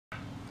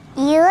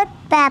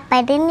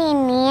பேப்பரின்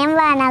இனிய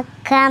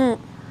வணக்கம்.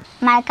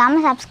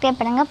 மறக்காமல் சப்ஸ்கிரைப்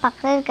பண்ணுங்கள்,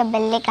 பக்கத்தில் இருக்க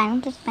பெல் ஐகானை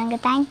கிளிக்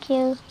பண்ணுங்கள். Thank you.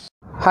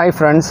 Hi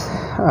friends,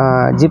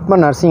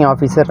 JIPMER nursing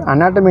officer.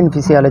 Anatomy and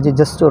physiology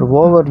just ஒரு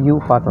ஓவர்வியூ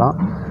பார்க்கலாம்.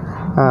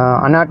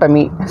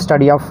 Anatomy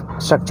study of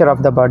structure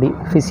of the body,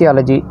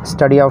 physiology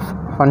study of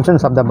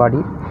functions of the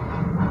பாடி.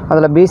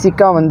 அதில்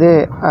பேசிக்காக வந்து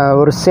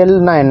ஒரு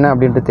செல்னால் என்ன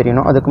அப்படின்ட்டு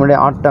தெரியணும். அதுக்கு முன்னாடி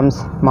atoms,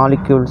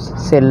 molecules,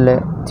 cell,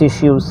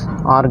 tissues,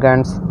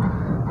 argon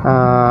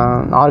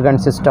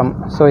system.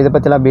 So இதை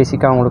பற்றிலாம்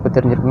பேசிக்காக உங்களுக்கு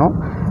தெரிஞ்சிருக்கணும்.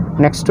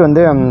 நெக்ஸ்ட்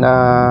வந்து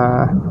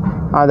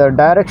அது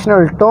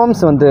டைரெக்ஷனல்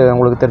டேர்ம்ஸ் வந்து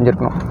உங்களுக்கு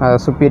தெரிஞ்சிருக்கணும்.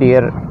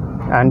 Superior,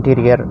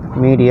 anterior,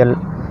 medial,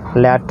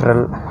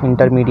 lateral,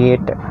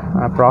 intermediate,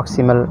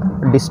 proximal,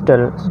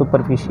 distal,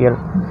 superficial.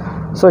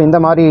 So இந்த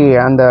மாதிரி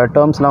அந்த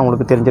டேர்ம்ஸ்லாம்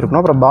உங்களுக்கு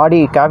தெரிஞ்சிருக்கணும். அப்புறம்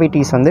பாடி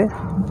கேவிட்டிஸ் வந்து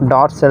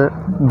டார்சல்,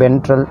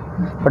 வென்ட்ரல்.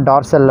 இப்போ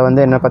டார்சலில்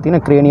வந்து என்ன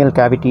பார்த்திங்கன்னா கிரேனியல்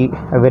கேவிட்டி,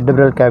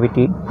 வெர்டெப்ரல்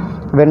கேவிட்டி.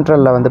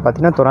 வென்ட்ரலில் வந்து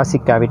பார்த்திங்கன்னா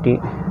thoracic cavity,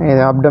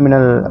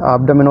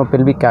 அப்டமினோ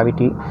pelvic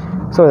cavity.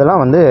 So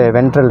இதெல்லாம் வந்து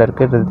வென்ட்ரலில்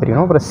இருக்கிறது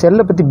தெரியணும். அப்புறம்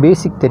செல்லை பற்றி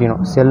பேசிக்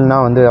தெரியணும்.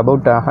 செல்னால் வந்து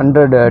about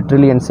 100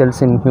 trillion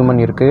cells in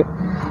human இருக்குது.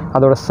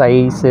 அதோட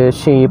சைஸு,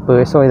 ஷேப்பு,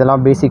 ஸோ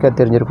இதெல்லாம் பேசிக்காக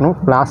தெரிஞ்சிருக்கணும்.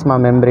 பிளாஸ்மா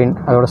மெம்பரேன்,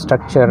 அதோட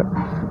ஸ்ட்ரக்சர்,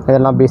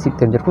 இதெல்லாம் பேசிக்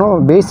தெரிஞ்சிருக்கணும்.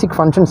 பேசிக்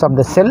ஃபங்க்ஷன்ஸ் ஆஃப்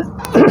த செல்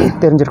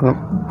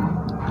தெரிஞ்சிருக்கணும்.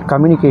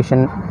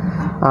 கம்யூனிகேஷன்,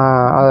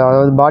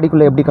 அதாவது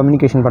பாடிக்குள்ளே எப்படி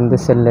கம்யூனிகேஷன் பண்ணுறது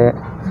cell,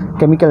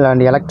 chemical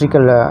and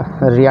electrical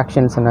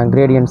reactions என்ன,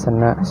 கிரேடியன்ட்ஸ்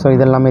என்ன, ஸோ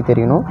இதெல்லாமே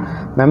தெரியணும்.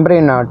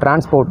 மெம்பரேன்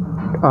டிரான்ஸ்போர்ட்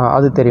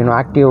அது தெரியணும்.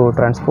 Active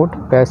transport,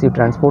 passive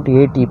transport,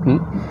 ATP.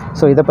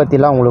 So இதை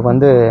பற்றிலாம் உங்களுக்கு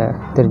வந்து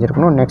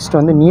தெரிஞ்சிருக்கணும். நெக்ஸ்ட்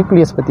வந்து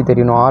நியூக்ளியஸ் பற்றி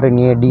தெரியணும்.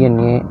 RNA,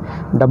 DNA,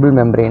 double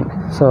membrane.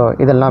 So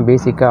இதெல்லாம்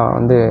பேசிக்காக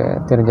வந்து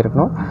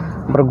தெரிஞ்சிருக்கணும்.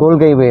 அப்புறம்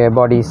கோல்கை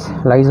bodies,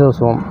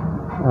 lysosome,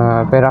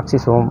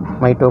 peroxisome,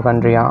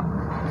 mitochondria,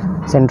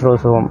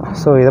 centrosome.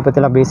 So இதை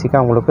பற்றிலாம்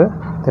பேசிக்காக உங்களுக்கு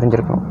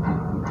தெரிஞ்சிருக்கணும்.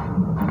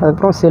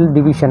 அதுக்கப்புறம் செல்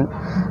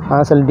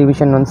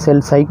டிவிஷன் வந்து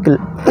செல் சைக்கிள்.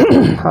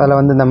 அதில்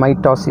வந்து இந்த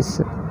மைட்டாசிஸ்,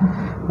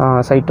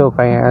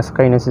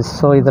 சைட்டோகைனசிஸ்.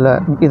 ஸோ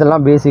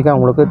இதெல்லாம் பேசிக்காக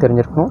உங்களுக்கு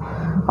தெரிஞ்சிருக்கணும்.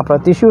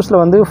 அப்புறம்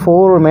டிஷ்யூஸில் வந்து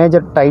 4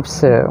 மேஜர்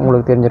டைப்ஸ்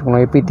உங்களுக்கு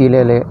தெரிஞ்சிருக்கணும்.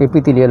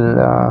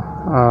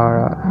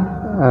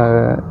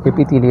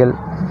 எபித்தீலியல்,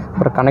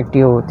 அப்புறம்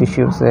கனெக்டிவ்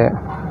டிஷ்யூஸு.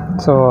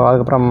 ஸோ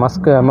அதுக்கப்புறம்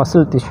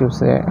மசில்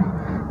டிஷ்யூஸு,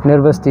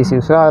 நெர்வஸ்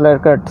டிஷ்யூஸு, அதில்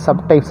இருக்க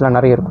சப்டைப்ஸ்லாம்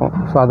நிறைய இருக்கும்.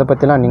 ஸோ அதை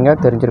பற்றிலாம்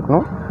நீங்கள்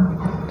தெரிஞ்சிருக்கணும்.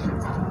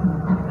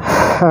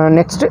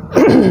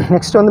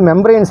 நெக்ஸ்ட் வந்து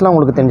மெம்பரேன்ஸ்லாம்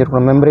உங்களுக்கு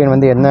தெரிஞ்சிருக்கணும். மெம்பரேன்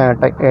வந்து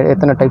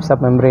எத்தனை டைப்ஸ்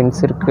ஆஃப் மெம்பரேன்ஸ்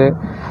இருக்குது,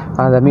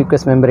 அந்த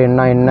மியூக்கஸ்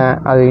மெம்பரேன்னா என்ன,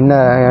 அது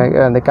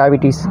அந்த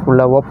கேவிட்டிஸ்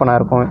உள்ள ஓப்பனாக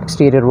இருக்கும்,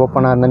 எக்ஸ்டீரியர்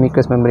ஓப்பனாக இருந்த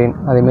மியூக்கஸ் மெம்பரேன்.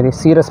 அதேமாதிரி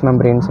சீரஸ்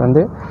மெம்பரேன்ஸ்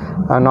வந்து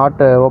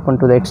not open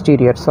to the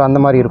exterior. So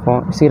அந்த மாதிரி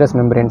இருக்கும் சீரஸ்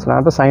மெம்பரேன்ஸ்லாம்.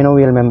 அப்புறம்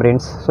சைனோவியல்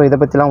மெம்பரேன்ஸ். ஸோ இதை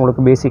பற்றிலாம்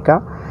உங்களுக்கு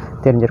பேசிக்காக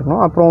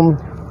தெரிஞ்சிருக்கணும். அப்புறம்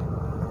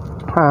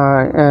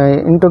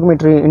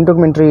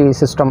இன்டோகுமெண்ட்ரி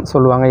சிஸ்டம்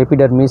சொல்லுவாங்க.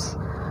 எபிடெர்மிஸ்,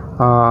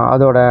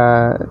 அதோட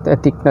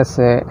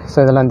திக்னஸ்ஸு, ஸோ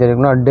இதெல்லாம்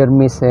தெரிஞ்சுக்கணும்.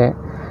 டெர்மிஸு,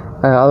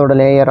 அதோட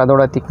லேயர்,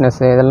 அதோட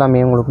திக்னஸ்ஸு,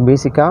 இதெல்லாமே உங்களுக்கு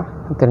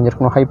பேசிக்காக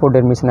தெரிஞ்சிருக்கணும்.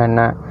 ஹைப்போடெர்மிஸ்னால்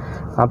என்ன.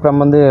 அப்புறம்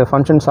வந்து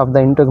functions of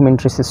the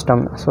இன்டோகுமெண்ட்ரி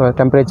system. So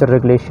temperature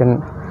regulation,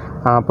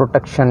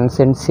 protection,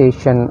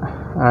 sensation,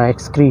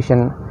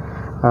 excretion,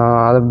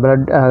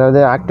 அதாவது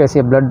act as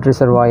a blood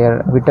reservoir,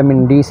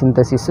 vitamin D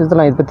synthesis.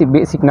 இதெல்லாம் இதை பற்றி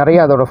பேசிக் நிறைய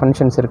அதோட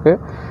ஃபங்க்ஷன்ஸ் இருக்குது.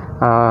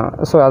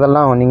 ஸோ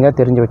அதெல்லாம் நீங்கள்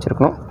தெரிஞ்சு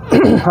வச்சுருக்கணும்.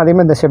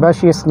 அதேமாதிரி இந்த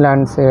செபாஷியஸ்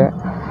கிளாண்ட்ஸு,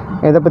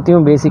 இதை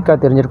பற்றியும் பேசிக்காக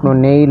தெரிஞ்சிருக்கணும்.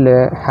 நெயிலு,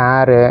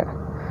 ஹேரு,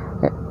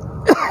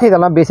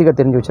 இதெல்லாம் பேசிக்காக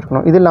தெரிஞ்சு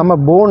வச்சுருக்கணும். இது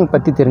இல்லாமல் போன்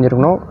பற்றி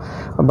தெரிஞ்சிருக்கணும்.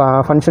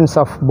 ஃபங்க்ஷன்ஸ்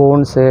ஆஃப்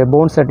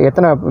போன்ஸ்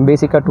எத்தனை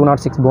பேசிக்காக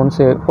 206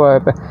 போன்ஸு. இப்போ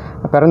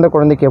பிறந்த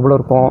குழந்தைக்கு எவ்வளோ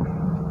இருக்கும்,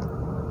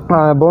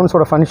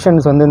 போன்ஸோட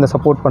ஃபங்க்ஷன்ஸ் வந்து இந்த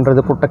சப்போர்ட்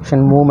பண்ணுறது,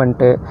 protection,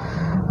 moment,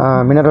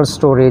 mineral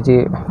storage,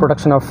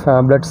 production of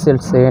blood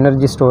cells,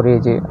 energy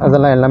storage,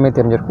 அதெல்லாம் எல்லாமே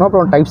தெரிஞ்சிருக்கணும்.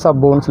 அப்புறம் types of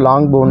bones,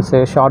 long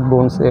bones, short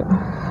bones,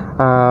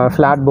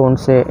 flat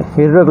bones,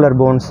 irregular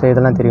bones,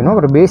 இதெல்லாம் தெரியணும்.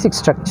 அப்புறம் பேசிக்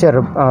ஸ்ட்ரக்சர்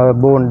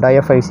போன்,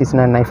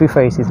 டயஃபைசிஸ்னால் என்ன,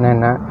 எபிஃபைசிஸ்னால்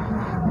என்ன,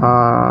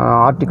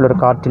 ஆர்டிகுலர்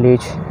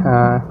கார்டிலேஜ்,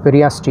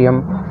 பெரியாஸ்ட்ரியம்,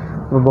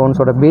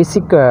 போன்ஸோட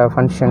பேசிக்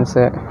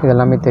ஃபங்க்ஷன்ஸு,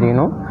 இதெல்லாமே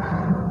தெரியணும்.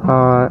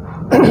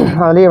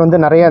 அதுலேயே வந்து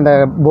நிறைய அந்த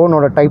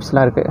போனோட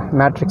டைப்ஸ்லாம் இருக்குது.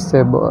 Matrix,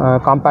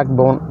 compact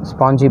phone,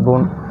 spongy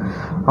phone,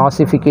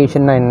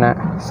 ஆசிஃபிகேஷன்னா என்ன.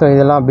 ஸோ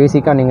இதெல்லாம்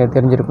பேசிக்காக நீங்கள்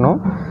தெரிஞ்சிருக்கணும்.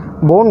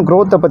 போன்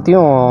க்ரோத்தை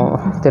பற்றியும்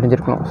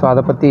தெரிஞ்சிருக்கணும். ஸோ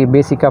அதை பற்றி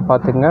பேசிக்காக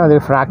பார்த்துங்க. அது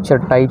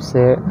ஃப்ராக்சர்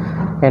டைப்ஸு,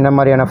 என்ன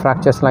மாதிரியான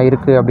ஃப்ராக்சர்ஸ்லாம்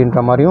இருக்குது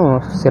அப்படின்ற மாதிரியும்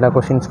சில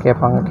கொஷின்ஸ்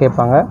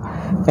கேட்பாங்க.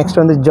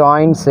 நெக்ஸ்ட் வந்து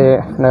joints,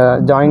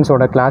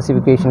 ஜாயின்ஸோட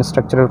classification,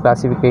 structural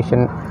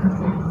classification,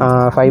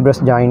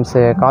 fibrous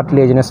joints,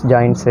 cartilaginous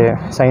joints,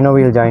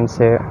 synovial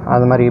joints,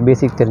 அது மாதிரி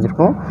பேசிக்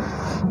தெரிஞ்சிருக்கும்.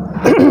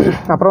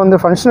 அப்புறம் வந்து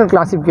ஃபங்க்ஷனல்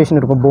கிளாசிஃபிகேஷன்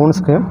இருக்கும்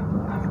போன்ஸ்க்கு.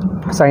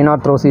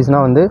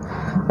 சைனார்த்ரோசிஸ்னால் வந்து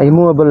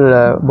இமூவபிள்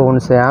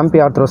போன்ஸு,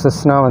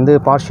 ஆம்பியார்த்ரோசிஸ்னால் வந்து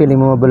பார்ஷியல்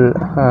இமூவபிள்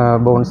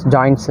போன்ஸ்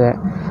ஜாயின்ஸு.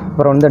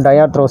 அப்புறம் வந்து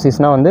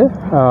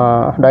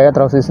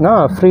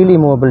டயாத்ரோசிஸ்னால் ஃப்ரீலி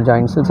மூவபிள்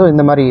ஜாயின்ஸு. ஸோ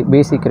இந்த மாதிரி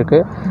பேசிக்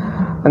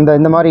இருக்குது.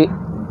 இந்த மாதிரி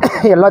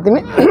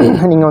எல்லாத்தையுமே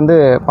நீங்கள் வந்து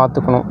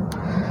பார்த்துக்கணும்.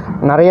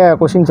 நிறைய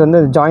கொஷின்ஸ் வந்து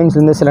ஜாயின்ஸ்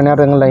வந்து சில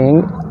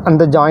நேரங்களில்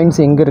அந்த ஜாயின்ஸ்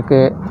எங்கே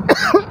இருக்குது,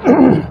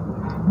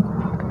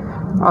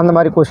 அந்த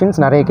மாதிரி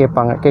கொஷின்ஸ் நிறைய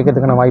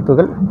கேட்கறதுக்கான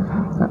வாய்ப்புகள்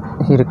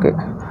இருக்குது.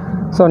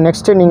 ஸோ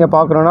நெக்ஸ்ட்டு நீங்கள்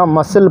பார்க்கணுன்னா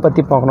மசில்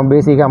பற்றி பார்க்கணும்.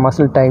 பேசிக்காக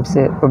மசில்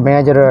டைப்ஸு, இப்போ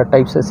மேஜர்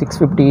டைப்ஸு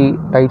 650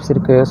 டைப்ஸ்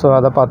இருக்குது. ஸோ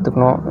அதை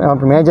பார்த்துக்கணும்.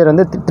 அப்புறம் மேஜர்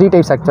வந்து 3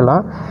 டைப்ஸ்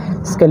ஆக்சுவலாக.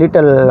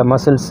 Skeletal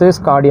muscles,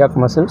 cardiac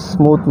muscles,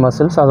 smooth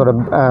muscles. அதோட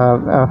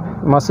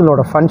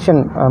மசிலோட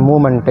function,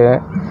 moment,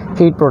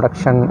 heat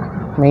production,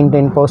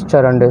 maintain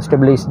poster and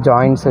stabilise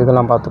joints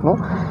இதெல்லாம்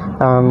பார்த்துக்கணும்.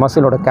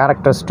 மசிலோட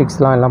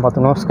கேரக்டரிஸ்டிக்ஸ்லாம் எல்லாம்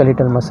பார்த்துக்கணும்.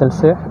 Skeletal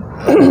muscles.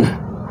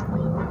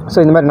 ஸோ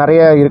இந்த மாதிரி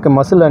நிறைய இருக்குது.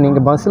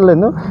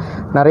 மசில்லேருந்தும்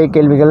நிறைய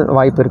கேள்விகள்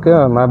வாய்ப்பு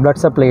இருக்குது.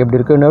 ப்ளட் சப்ளை எப்படி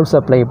இருக்குது, நர்வ்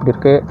சப்ளை எப்படி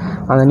இருக்குது,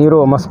 அந்த நியூரோ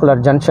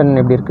மஸ்குலர் ஜங்ஷன்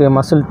எப்படி இருக்குது,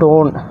 மசில்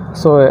டோன்.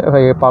 ஸோ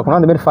பார்க்கணும்.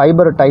 அந்தமாரி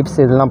ஃபைபர் டைப்ஸ்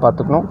இதெல்லாம்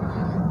பார்த்துக்கணும்.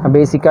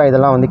 பேசிக்காக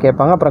இதெல்லாம் வந்து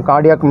கேட்பாங்க. அப்புறம்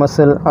கார்டியாக்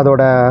மசில்,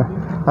 அதோட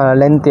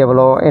லென்த்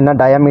எவ்வளோ, என்ன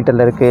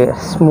டயாமீட்டரில் இருக்குது,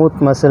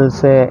 ஸ்மூத்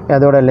மசில்ஸு,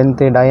 அதோட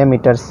லென்த்து,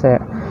 டயாமீட்டர்ஸு.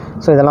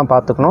 ஸோ இதெல்லாம்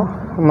பார்த்துக்கணும்.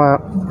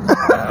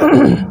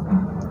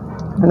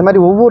 இந்த மாதிரி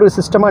ஒவ்வொரு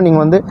சிஸ்டமாக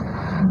நீங்கள் வந்து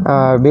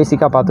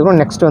பேசிக்காக பார்த்துக்கணும்.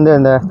 நெக்ஸ்ட் வந்து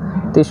இந்த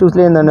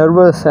டிஷ்யூஸ்லேயே இந்த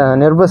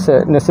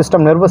நர்வஸ்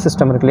சிஸ்டம்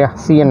இருக்கு இல்லையா,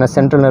 CNS,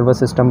 central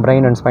nervous system,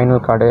 brain and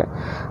spinal cord.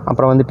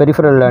 அப்புறம் வந்து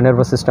பெரிஃபரல்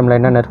நர்வஸ் சிஸ்டமில்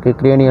என்னென்ன இருக்குது,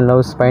 cranial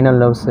nerves, spinal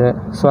nerves.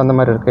 So அந்த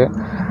மாதிரி இருக்குது.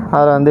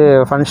 அதில் வந்து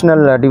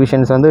ஃபங்க்ஷனல்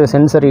டிவிஷன்ஸ் வந்து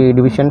sensory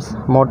divisions,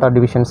 motor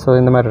divisions. So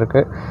இந்த மாதிரி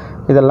இருக்குது.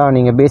 இதெல்லாம்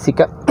நீங்கள்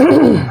பேசிக்காக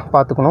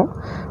பார்த்துக்கணும்.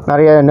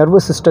 நிறைய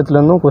நர்வஸ்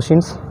சிஸ்டத்துலேருந்தும்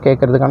கொஷின்ஸ்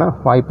கேட்குறதுக்கான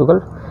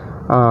வாய்ப்புகள்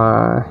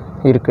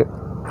இருக்குது.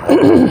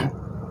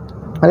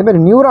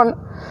 அதேமாதிரி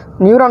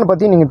நியூரான்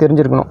பற்றி நீங்கள்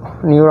தெரிஞ்சிருக்கணும்.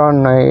 நியூரான்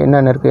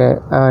என்னென்ன இருக்குது,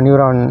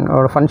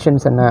 நியூரானோட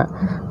ஃபங்க்ஷன்ஸ் என்ன,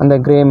 அந்த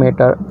grey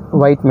matter,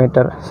 white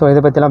matter. So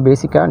இதை பற்றிலாம்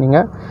பேசிக்காக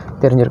நீங்கள்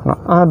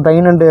தெரிஞ்சிருக்கணும்.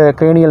 பிரெயின் அண்டு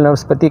கிரேனியல்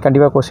நர்வ்ஸ் பற்றி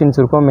கண்டிப்பாக கொஸ்டின்ஸ்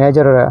இருக்கும்.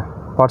 Major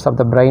parts of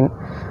the brain,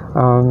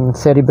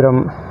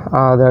 cerebrum,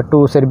 the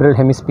 2 cerebral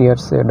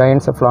hemispheres,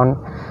 டயன்செஃப்லான்,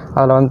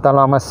 அதில் வந்து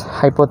தலாமஸ்,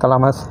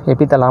 ஹைப்போதலாமஸ்,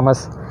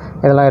 எபிதலாமஸ்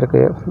இதெல்லாம்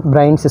இருக்குது.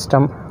 பிரெயின்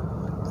சிஸ்டம்,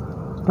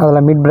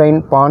 அதில் மிட்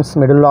பிரெயின், பான்ஸ்,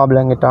 மெடுல்லா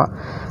ஆப்லாங்கேட்டா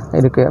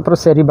இருக்குது. அப்புறம்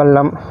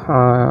செரிபல்லம்,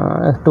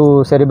 2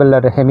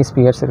 cerebellar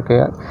ஹெமிஸ்பியர்ஸ்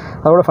இருக்குது.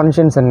 அதோட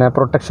ஃபங்க்ஷன்ஸ் என்ன,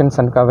 ப்ரொடெக்ஷன்ஸ்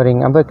அண்ட்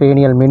கவரிங். அப்புறம்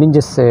கிரேனியல்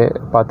மெனிஞ்சஸ்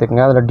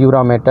பார்த்துக்கங்க. அதில்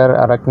டியூராமேட்டர்,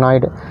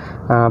 அரக்னாய்டு,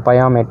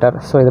 பயாமேட்டர்.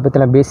 ஸோ இதை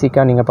பற்றிலாம்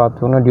பேசிக்காக நீங்கள்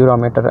பார்த்துக்கணும்.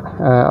 டியூராமேட்டர்.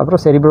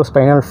 அப்புறம் செரிப்ரோ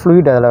ஸ்பைனல்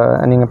ஃப்ளூயிட் அதில்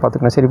நீங்கள்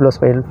பார்த்துக்கணும். செரிப்ரோ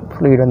ஸ்பைனல்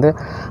ஃப்ளூயிட் வந்து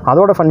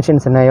அதோட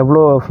ஃபங்க்ஷன்ஸ் என்ன,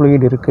 எவ்வளோ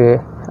ஃப்ளூயிட் இருக்குது,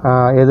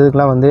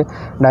 எதுக்கெலாம் வந்து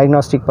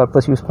டயக்னாஸ்டிக்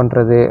பர்பஸ் யூஸ்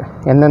பண்ணுறது,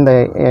 எந்தெந்த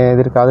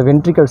இது இருக்குது. அது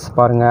வென்ட்ரிகல்ஸ்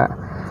பாருங்கள்.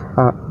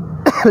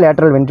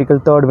 Lateral ventricle,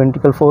 third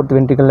ventricle, fourth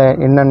வென்ட்ரிக்கலில்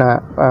என்னென்ன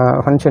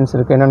ஃபங்க்ஷன்ஸ்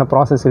இருக்குது, என்னென்ன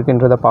ப்ராசஸ்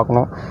இருக்குன்றதை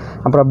பார்க்கணும்.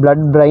 அப்புறம்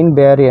பிளட் பிரெயின்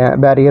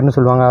பேரியர்னு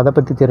சொல்லுவாங்க, அதை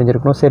பற்றி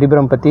தெரிஞ்சிருக்கணும்.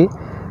 செரிப்ரம் பற்றி,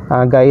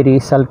 கைரி,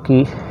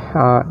 சல்கி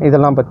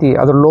இதெல்லாம் பற்றி,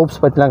 அதோட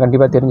லோப்ஸ் பற்றிலாம்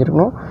கண்டிப்பாக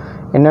தெரிஞ்சிருக்கணும்.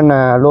 என்னென்ன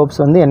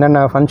லோப்ஸ் வந்து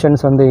என்னென்ன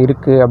ஃபங்க்ஷன்ஸ் வந்து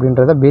இருக்குது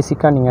அப்படின்றத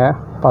பேசிக்காக நீங்கள்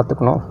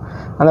பார்த்துக்கணும்.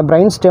 அந்த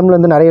பிரெயின்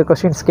ஸ்டெம்லேருந்து நிறைய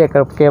கொஸ்டின்ஸ்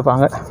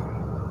கேட்பாங்க.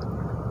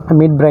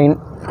 Mid brain,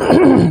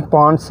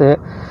 Pond's,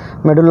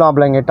 medulla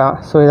ஆப்லாங்கேட்டா.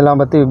 So இதெல்லாம்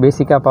பற்றி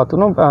பேசிக்காக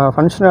பார்த்துக்கணும்.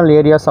 Functional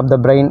areas of the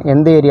brain,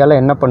 எந்த ஏரியாவில்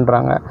என்ன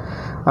பண்ணுறாங்க,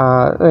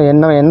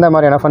 எந்த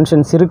மாதிரியான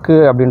ஃபங்க்ஷன்ஸ்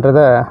இருக்குது அப்படின்றத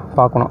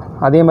பார்க்கணும்.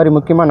 அதே மாதிரி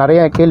முக்கியமாக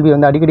நிறைய கேள்வி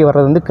வந்து அடிக்கடி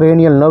வர்றது வந்து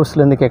கிரேனியல்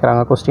நர்வ்ஸ்லேருந்து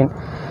கேட்குறாங்க கொஸ்டின்.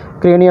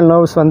 கிரேனியல்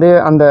நர்வ்ஸ் வந்து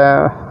அந்த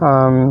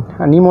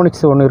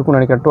நிமோனிக்ஸ் ஒன்று இருக்குன்னு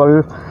நினைக்கிறேன். 12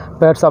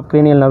 பேர்ஸ் ஆஃப்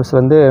கிரேனியல் நர்வ்ஸ்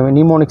வந்து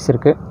நிமோனிக்ஸ்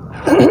இருக்குது.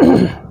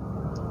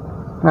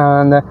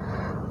 அந்த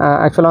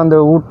ஆக்சுவலாக அந்த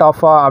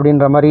ஊட்டாஃபா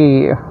அப்படின்ற மாதிரி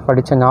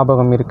படித்த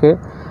ஞாபகம்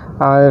இருக்குது.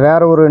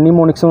 வேறு ஒரு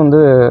நிமோனிக்ஸும் வந்து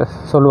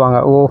சொல்லுவாங்க.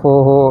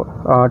 ஓஹோஹோ,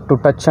 to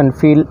touch and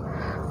feel,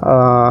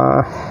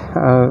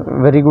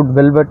 very good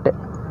velvet,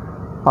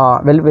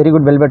 very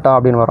good வெல்வெட்டா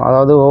அப்படின்னு வரும்.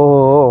 அதாவது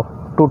ஓஹோ,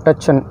 to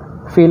touch and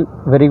feel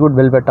very good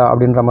வெல்வெட்டா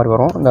அப்படின்ற மாதிரி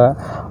வரும். இந்த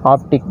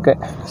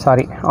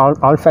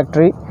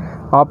olfactory,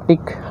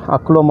 optic,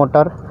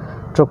 அக்லோமோட்டார்,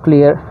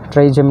 ட்ரோக்லியர்,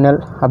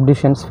 trigeminal,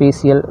 அப்டிஷன்ஸ்,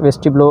 facial,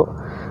 vestibulo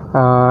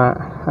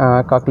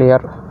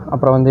cochlear,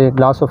 அப்புறம் வந்து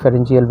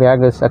கிளாசோஃபெரிஞ்சியல்,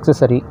 Vegas,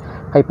 accessory,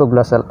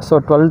 ஹைப்போகிளாசல். So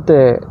 12th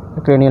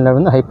cranial nerve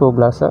வந்து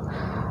ஹைப்போகிளாசல்,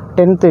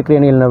 10th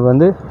கிரேனியல் நர்வ்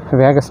வந்து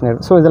வேகஸ்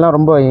நர்வ். ஸோ இதெல்லாம்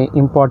ரொம்ப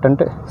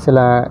இம்பார்ட்டண்ட்.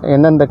 சில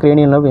எந்தெந்த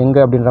கிரேனியல் நர்வ்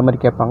எங்கே அப்படின்ற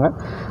மாதிரி கேட்பாங்க.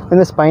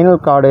 இந்த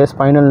ஸ்பைனல் கார்டு,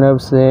 ஸ்பைனல்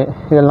நர்வ்ஸு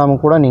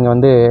இதெல்லாம் கூட நீங்கள்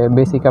வந்து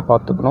பேசிக்காக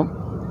பார்த்துக்கணும்.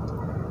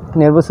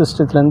 நர்வஸ்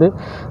சிஸ்டத்துலேருந்து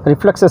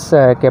ரிஃப்ளெக்ஸஸ்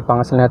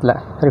கேட்பாங்க சில நேரத்தில்.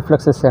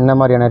 ரிஃப்ளெக்ஸஸ் என்ன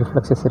மாதிரியான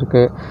ரிஃப்ளெக்ஸஸ்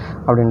இருக்குது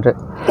அப்படின்ட்டு.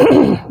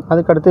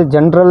 அதுக்கடுத்து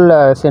ஜென்ரல்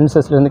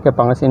சென்சஸ்லேருந்து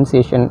கேட்பாங்க.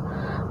 Sensation,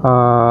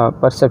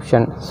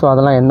 perception. ஸோ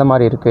அதெல்லாம் எந்த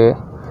மாதிரி இருக்குது.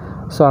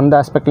 ஸோ அந்த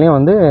ஆஸ்பெக்ட்லேயும்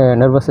வந்து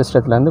நர்வஸ்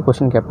சிஸ்டத்துலேருந்து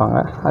கொஷின் கேட்பாங்க.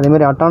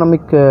 அதேமாதிரி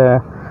அட்டானமிக்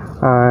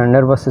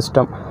நர்வஸ்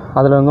சிஸ்டம்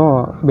அதில்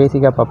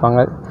பேசிக்காக பார்ப்பாங்க.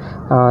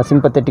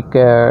 Sympathetic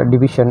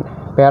division,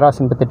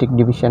 parasympathetic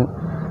division.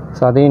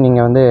 So அதையும்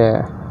நீங்கள் வந்து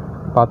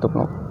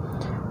பார்த்துக்கணும்.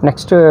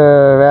 நெக்ஸ்ட்டு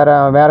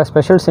வேறு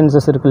ஸ்பெஷல்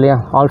சென்சஸ் இருக்கு இல்லையா,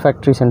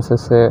 ஆல்ஃபேக்ட்ரி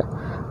சென்சஸ்ஸு,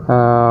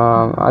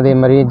 அதே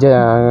மாதிரி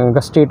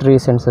கஸ்டேட்ரி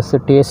சென்சஸ்ஸு,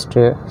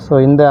 டேஸ்ட்டு.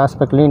 ஸோ இந்த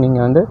ஆஸ்பெக்ட்லேயும்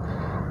நீங்கள் வந்து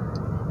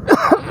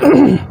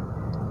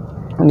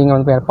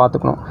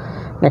பார்த்துக்கணும்.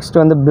 நெக்ஸ்ட்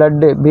வந்து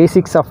blood,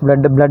 பேசிக்ஸ் ஆஃப்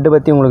blood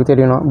பற்றி உங்களுக்கு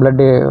தெரியணும்.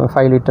 blood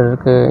 5 லிட்டர்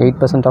இருக்குது,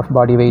 8% of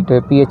body weight,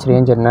 pH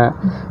range என்ன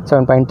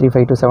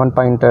 7.35 to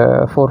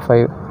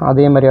 7.45.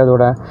 அதே மாதிரி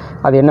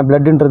அது என்ன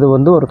bloodன்றது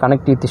வந்து ஒரு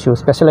connective tissue,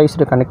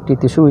 specialised connective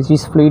tissue which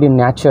is fluid in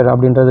nature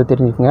அப்படின்றது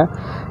தெரிஞ்சுக்கங்க.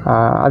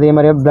 அதே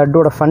மாதிரியே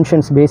bloodோட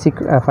ஃபங்க்ஷன்ஸ்,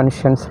 பேசிக்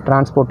ஃபங்க்ஷன்ஸ்,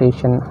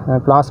 டிரான்ஸ்போர்ட்டேஷன்,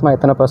 பிளாஸ்மா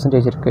எத்தனை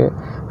பர்சன்டேஜ் இருக்குது,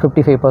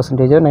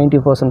 55%,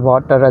 90%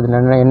 வாட்டர், அதில்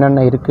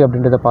என்னென்ன இருக்குது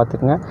அப்படின்றத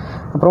பார்த்துக்குங்க.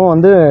 அப்புறம்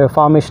வந்து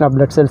ஃபார்மேஷன் ஆஃப்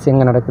blood cells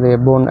எங்கே நடக்குது,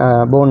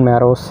 போன்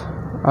மேரோஸ்,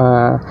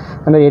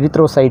 அந்த மாதிரி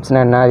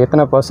எரித்ரோசைட்ஸ்னால் என்ன,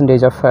 எத்தனை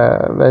பர்சன்டேஜ் ஆஃப்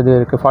இது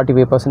இருக்குது,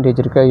 45%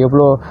 இருக்குது,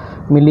 எவ்வளோ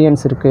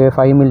மில்லியன்ஸ் இருக்குது,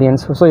 5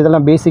 மில்லியன்ஸ். ஸோ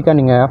இதெல்லாம் பேசிக்காக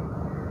நீங்கள்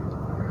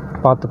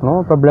பார்த்துக்கணும்.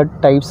 அப்புறம் blood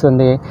டைப்ஸ்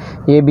வந்து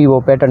ABO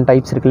பேட்டர்ன்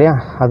டைப்ஸ் இருக்கு இல்லையா,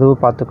 அதுவும்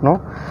பார்த்துக்கணும்.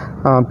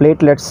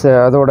 பிளேட்லெட்ஸ்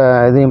அதோட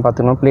இதையும்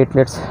பார்த்துக்கணும்.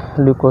 பிளேட்லெட்ஸ்,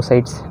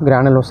 லியூக்கோசைட்ஸ்,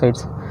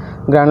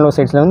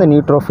 கிரானுலோசைட்ஸில் வந்து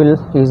நியூட்ரோஃபில்,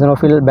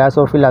 ஈசனோஃபில்,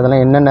 பேசோஃபில்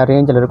அதெல்லாம் என்னென்ன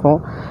ரேஞ்சில் இருக்கும்.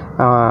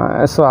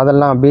 ஸோ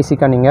அதெல்லாம்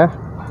பேசிக்காக நீங்கள்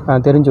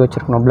தெரிஞ்சு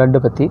வச்சுருக்கணும் blood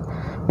பற்றி.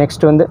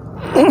 நெக்ஸ்ட் வந்து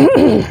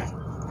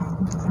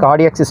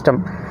கார்டியாக் சிஸ்டம்,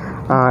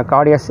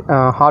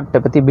 ஹார்ட்டை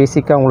பற்றி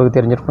பேசிக்காக உங்களுக்கு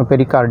தெரிஞ்சிருக்கணும்.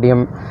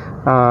 பெரிகார்டியம்,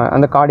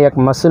 அந்த கார்டியாக்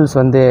மசில்ஸ்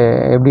வந்து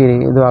எப்படி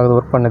இதுவாகுது,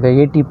 ஒர்க் பண்ணுது,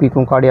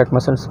 ஏடிபிக்கும் கார்டியாக்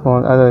மசில்ஸுக்கும்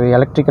அதாவது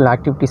எலக்ட்ரிக்கல்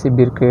ஆக்டிவிட்டிஸ்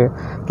எப்படி இருக்குது,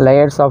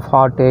 layers of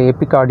heart,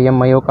 epicardium,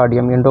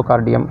 myocardium,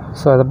 endocardium.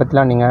 So அதை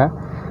பற்றிலாம் நீங்கள்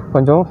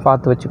கொஞ்சம்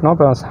பார்த்து வச்சுக்கணும்.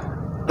 அப்புறம்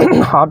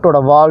ஹார்ட்டோட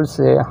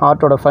வால்வ்ஸு,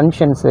 ஹார்ட்டோட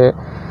ஃபங்க்ஷன்ஸு,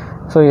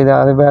 ஸோ இது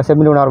அது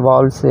semilunar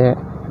valves,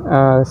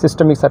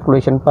 systemic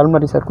circulation,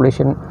 pulmonary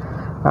circulation,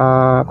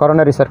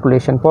 coronary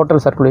circulation,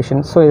 portal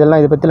circulation. So இதெல்லாம்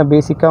இதை பற்றிலாம்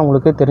பேசிக்காக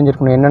உங்களுக்கு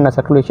தெரிஞ்சிருக்கணும். என்னென்ன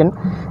சர்க்குலேஷன்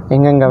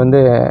எங்கெங்கே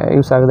வந்து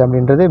யூஸ் ஆகுது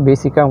அப்படின்றது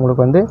பேசிக்காக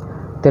உங்களுக்கு வந்து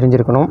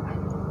தெரிஞ்சிருக்கணும்.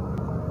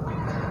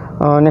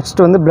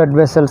 நெக்ஸ்ட் வந்து blood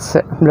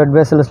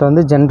வெசல்ஸில்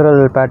வந்து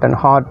general pattern,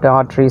 heart,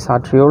 arteries,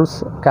 ஆர்ட்ரியோல்ஸ்,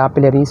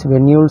 capillaries,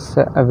 வென்யூல்ஸ்,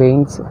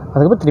 veins,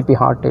 அதுக்கப்புறம் திருப்பி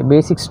ஹார்ட்.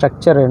 பேசிக்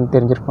ஸ்ட்ரக்சர்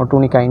தெரிஞ்சிருக்கணும்.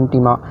 டூனிகா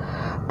இன்டிமா,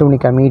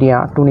 டூனிகா மீடியா,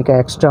 டூனிகா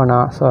எக்ஸ்டர்னா.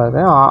 ஸோ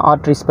அது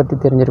ஆர்ட்ரிஸ் பற்றி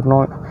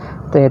தெரிஞ்சிருக்கணும்.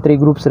 3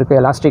 குரூப்ஸ் இருக்குது,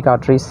 elastic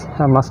arteries,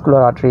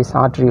 muscular arteries,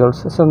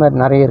 ஆர்ட்ரியோல்ஸ். So இந்த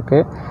மாதிரி நிறைய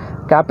இருக்குது.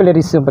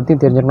 கேபிலரிஸ் பற்றி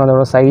தெரிஞ்சிருக்கணும்,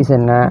 அதோட சைஸ்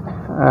என்ன,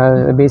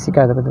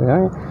 பேசிக்காக அதை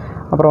பற்றி.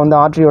 அப்புறம் வந்து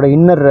ஆர்ட்ரியோட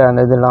இன்னர்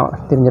அந்த இதெல்லாம்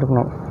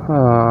தெரிஞ்சிருக்கணும்,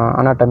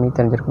 அனாட்டமி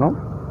தெரிஞ்சிருக்கணும்.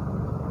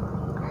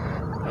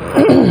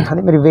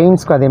 அதேமாதிரி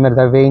வெயின்ஸ்க்கு அதேமாதிரி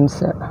தான், வெயின்ஸ்,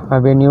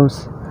 வென்யூல்ஸ்,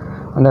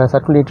 அந்த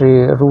சர்க்குலேட்டரி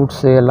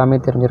ரூட்ஸு எல்லாமே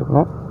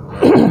தெரிஞ்சிருக்கணும்.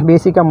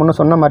 பேசிக்காக முன்ன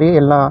சொன்ன மாதிரியே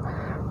எல்லா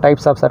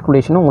டைப்ஸ் ஆஃப்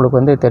சர்க்குலேஷனும் உங்களுக்கு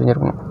வந்து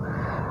தெரிஞ்சிருக்கணும்.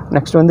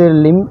 நெக்ஸ்ட் வந்து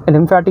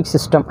லிம்ஃபேட்டிக்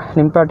சிஸ்டம்,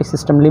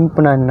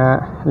 லிம்ப்னா என்ன,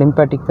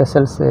 lymphatic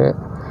vessels,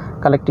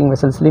 collecting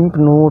vessels, lymph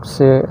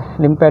notes,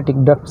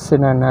 lymphatic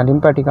டக்ட்ஸுன்னு என்ன,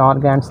 லிம்ஃபேட்டிக்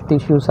ஆர்கான்ஸ்,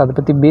 டிஷ்யூஸ், அதை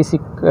பற்றி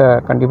பேசிக்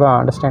கண்டிப்பாக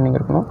அண்டர்ஸ்டாண்டிங்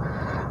இருக்கணும்.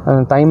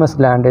 Thymus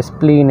gland,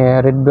 spleen,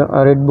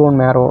 red phone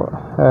மேரோ,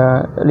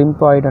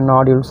 lymphoid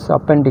nodules,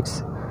 appendix.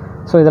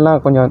 So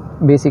இதெல்லாம் கொஞ்சம்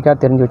பேசிக்காக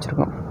தெரிஞ்சு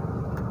வச்சுருக்கணும்.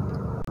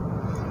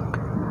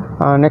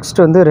 நெக்ஸ்ட்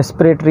வந்து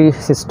ரெஸ்பிரேட்டரி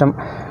சிஸ்டம்.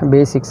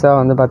 பேசிக்ஸாக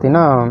வந்து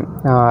பார்த்திங்கன்னா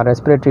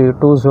ரெஸ்பிரேட்டரி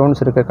 2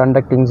 ஜோன்ஸ் இருக்குது,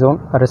 கண்டக்டிங் ஜோன்,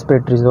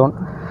 ரெஸ்பிரேட்டரி ஜோன்.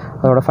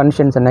 அதோடய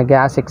ஃபங்க்ஷன்ஸ் என்ன,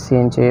 கேஸ்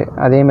எக்ஸ்சேஞ்சு,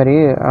 அதேமாதிரி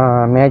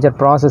மேஜர்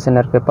ப்ராசஸ்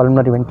என்ன இருக்குது,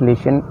 pulmonary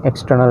ventilation,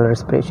 external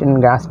respiration,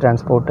 case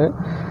transport,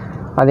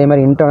 அதே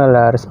மாதிரி இன்டர்னல்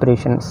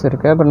ரெஸ்பிரேஷன்ஸ்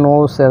இருக்குது. அப்புறம்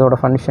நோஸ், அதோட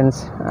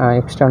functions,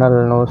 external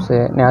nose,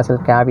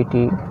 nasal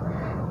cavity,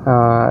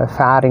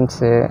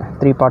 pharynx,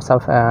 3 parts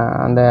of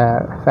அந்த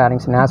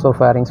fairings, Narzo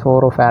fairings,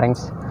 ஓரோ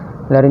fairings,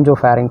 லெரிஞ்சோ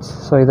fairings.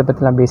 So இதை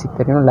பற்றிலாம் பேசிக்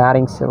தெரியணும்.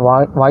 லேரிங்ஸ்,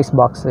 வாய்ஸ்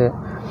பாக்ஸு,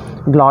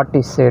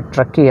 கிளாட்டிஸு,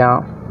 ட்ரக்கியா,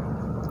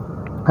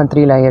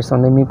 3 லேயர்ஸ்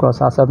வந்து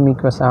மியூக்கோசா,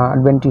 சப்மியூக்கோசா,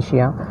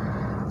 அட்வென்டிஷியா.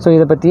 ஸோ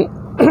இதை பற்றி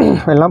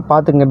எல்லாம்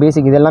பார்த்துங்க.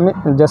 பேசிக் இது எல்லாமே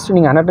ஜஸ்ட்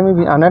நீங்கள்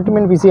அனாட்டமி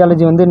அண்ட்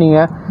ஃபிசியாலஜி வந்து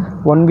நீங்கள்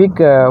ஒன்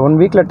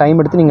வீக்கில் டைம்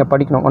எடுத்து நீங்கள்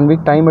படிக்கணும். 1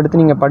 வீக் டைம்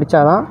எடுத்து நீங்கள் படித்தா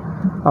தான்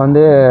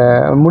வந்து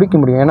முடிக்க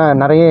முடியும். ஏன்னா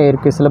நிறைய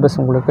இருக்குது சிலபஸ்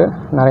உங்களுக்கு,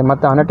 நிறைய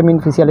மற்ற அனாட்டமி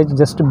அண்ட் ஃபிசியாலஜி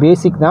ஜஸ்ட்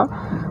பேசிக் தான்.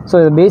 ஸோ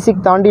இது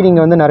பேசிக் தாண்டி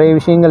நீங்கள் வந்து நிறைய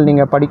விஷயங்கள்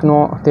நீங்கள்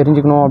படிக்கணும்,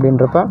 தெரிஞ்சுக்கணும்.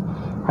 அப்படின்றப்ப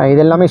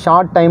இது எல்லாமே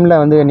ஷார்ட் டைமில்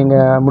வந்து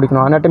நீங்கள்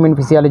முடிக்கணும். அனாட்டமி அண்ட்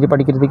ஃபிசியாலஜி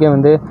படிக்கிறதுக்கே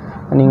வந்து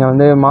நீங்கள்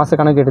வந்து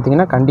மாதக்கணக்கு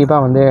எடுத்திங்கன்னா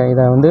கண்டிப்பாக வந்து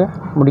இதை வந்து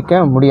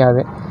முடிக்க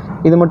முடியாது.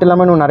 இது மட்டும்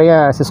இல்லாமல் இன்னும் நிறைய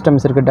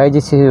சிஸ்டம்ஸ் இருக்குது.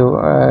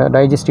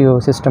 டைஜஸ்டிவ்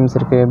சிஸ்டம்ஸ்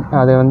இருக்குது.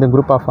 அது வந்து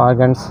group of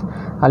organs,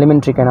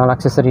 alimentary canal,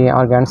 accessory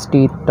organs,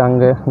 teeth,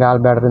 டங்கு,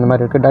 கால் பேடர், இந்த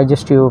மாதிரி இருக்குது.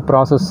 Digestive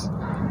process,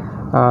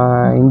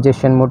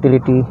 injection,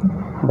 motility,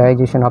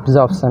 digestion,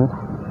 absorption.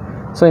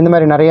 So இந்த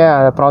மாதிரி நிறைய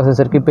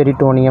ப்ராசஸ் இருக்குது.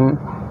 பெரிட்டோனியம்,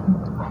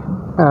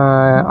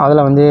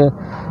 அதில் வந்து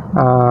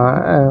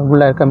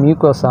உள்ளே இருக்க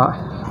மியூக்கோசா,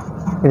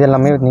 இது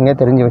எல்லாமே நீங்கள்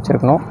தெரிஞ்சு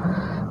வச்சுருக்கணும்.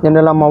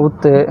 ஜென்ரலாக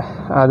மவுத்து,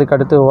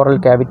 அதுக்கடுத்து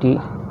ஓரல் கேவிட்டி,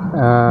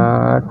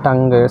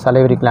 டங்கு,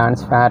 salivary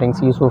glands,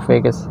 fairings,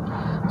 oesophagus,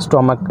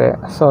 stomach.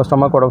 So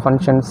ஸ்டொமக்கோட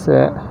functions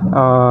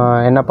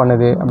என்ன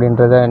பண்ணுது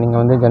அப்படின்றத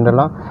நீங்கள் வந்து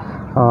ஜென்ரலாக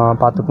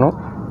பார்த்துக்கணும்.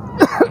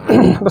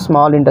 இப்போ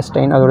ஸ்மால்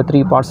இன்டெஸ்டைன், அதோட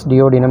 3 பார்ட்ஸ்,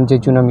 டியோடினம்,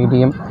 ஜெஜுனம்,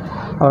 மீடியம்,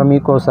 அப்புறம்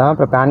மியூக்கோசா,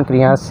 அப்புறம்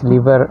பேன்க்ரியாஸ்,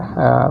 லிவர்,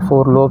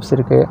 4 லோப்ஸ்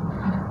இருக்குது.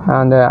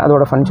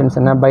 அதோட ஃபங்க்ஷன்ஸ்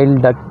என்ன, file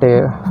duct,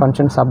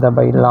 functions of the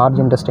file, large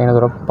intestine,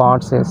 அதோட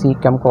parts,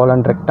 caecum,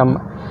 colon, rectum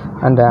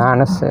and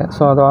ஆனஸு.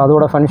 So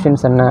அதோட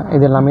ஃபங்க்ஷன்ஸ் என்ன,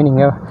 இது எல்லாமே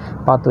நீங்கள்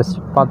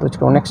பார்த்து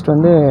வச்சுக்கோங்க. நெக்ஸ்ட்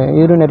வந்து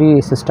urinary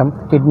system,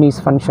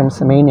 kidneys functions,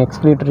 main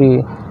excretory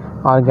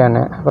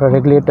ஆர்கானு, அப்புறம்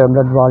regulator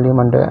blood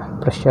volume and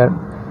pressure,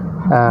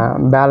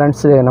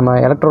 balance, நம்ம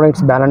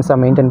எலக்ட்ரோலைட்ஸ் பேலன்ஸாக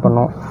மெயின்டைன்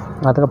பண்ணோம்.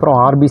 அதுக்கப்புறம்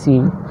ஆர்பிசி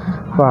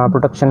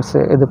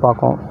ப்ரொடெக்ஷன்ஸு இது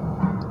பார்க்கும்.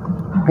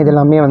 இது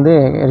எல்லாமே வந்து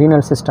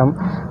renal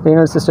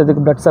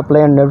சிஸ்டத்துக்கு blood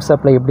supply and nerve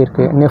supply எப்படி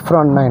இருக்குது,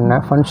 நெஃப்ரான்னா என்ன,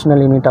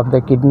 functional unit of the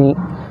kidney,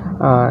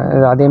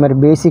 அதே மாதிரி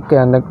பேசிக்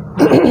அந்த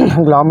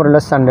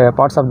glomerulus and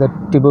parts of the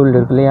tuple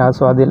இருக்கு இல்லையா,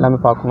 ஸோ அது எல்லாமே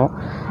பார்க்கணும்.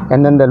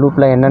 எந்தெந்த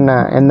லூப்பில்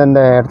எந்தெந்த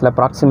இடத்துல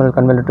proximal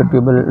convoluted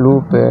tuple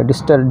loop,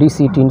 distal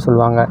டிசிடின்னு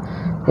சொல்லுவாங்க,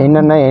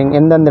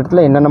 எந்தெந்த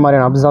இடத்துல என்னென்ன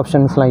மாதிரியான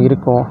அப்சார்ப்ஷன்ஸ்லாம்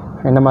இருக்கும்,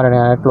 என்ன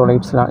மாதிரியான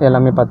எலக்ட்ரோலைட்ஸ்லாம்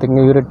எல்லாமே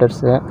பார்த்துக்கங்க.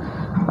 யூரிட்டர்ஸு,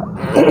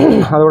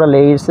 அதோட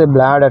லேயர்ஸு,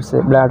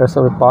 பிளாடர்ஸ்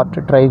ஒரு பார்ட்,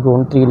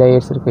 ட்ரைகோன் 3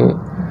 லேயர்ஸ் இருக்குது.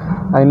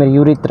 அதேமாதிரி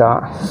யூரித்ரா.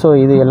 ஸோ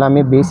இது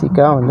எல்லாமே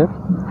பேசிக்காக வந்து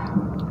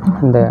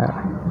இந்த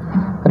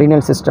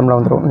ரீனல் சிஸ்டமில்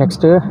வந்துடும்.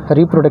 நெக்ஸ்ட்டு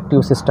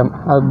ரீப்ரொடக்டிவ் சிஸ்டம்,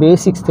 அது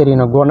பேசிக்ஸ்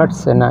தெரியணும்.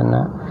 கோனட்ஸ் என்னென்ன,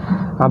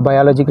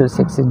 biological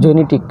sex,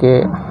 ஜெனட்டிக்கு,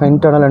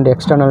 internal and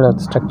external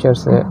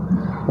structures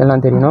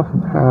எல்லாம் தெரியணும்.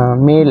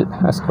 மேல்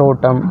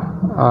ஸ்க்ரோட்டம்,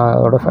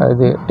 அதோட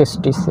இது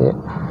டெஸ்டிஸு,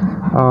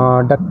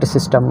 டக்ட்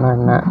சிஸ்டம்னா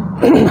என்ன,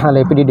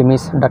 அதில்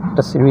எபிடிடிமிஸ்,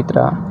 டக்டஸ்,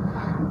 யூரித்ரா,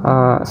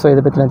 ஸோ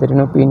இதை பற்றிலாம்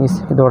தெரியணும். பீனிஸ்,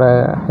 இதோட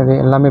இது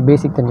எல்லாமே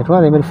பேசிக்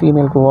தெரிஞ்சிருக்கும். அதேமாதிரி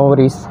ஃபீமேலுக்கு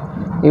ஓவரிஸ்,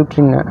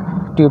 யூட்ரின்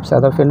டியூப்ஸ்,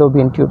 அதாவது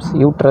ஃபெலோபியன் டியூப்ஸ்,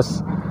 யூட்ரஸ்,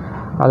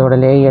 அதோட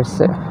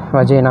லேயர்ஸு,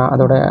 வஜைனா,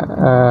 அதோட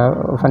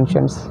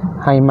ஃபங்க்ஷன்ஸ்,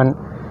 ஹைமன்,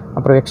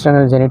 அப்புறம்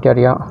எக்ஸ்டர்னல்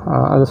ஜெனிட்டரியா,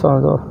 அது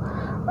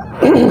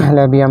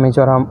லேபியா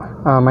மெஜோராம்,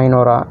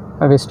 மைனோரா,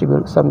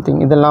 வெஸ்டிபியூல் சம்திங்,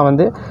 இதெல்லாம்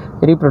வந்து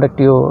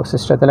ரீப்ரொடக்டிவ்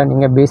சிஸ்டத்தில்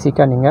நீங்கள்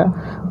பேசிக்காக நீங்கள்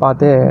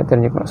பார்த்து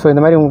தெரிஞ்சுக்கணும். ஸோ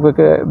இந்த மாதிரி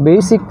உங்களுக்கு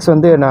பேசிக்ஸ்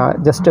வந்து நான்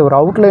ஜஸ்ட் ஒரு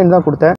அவுட்லைன் தான் கொடுத்தேன்.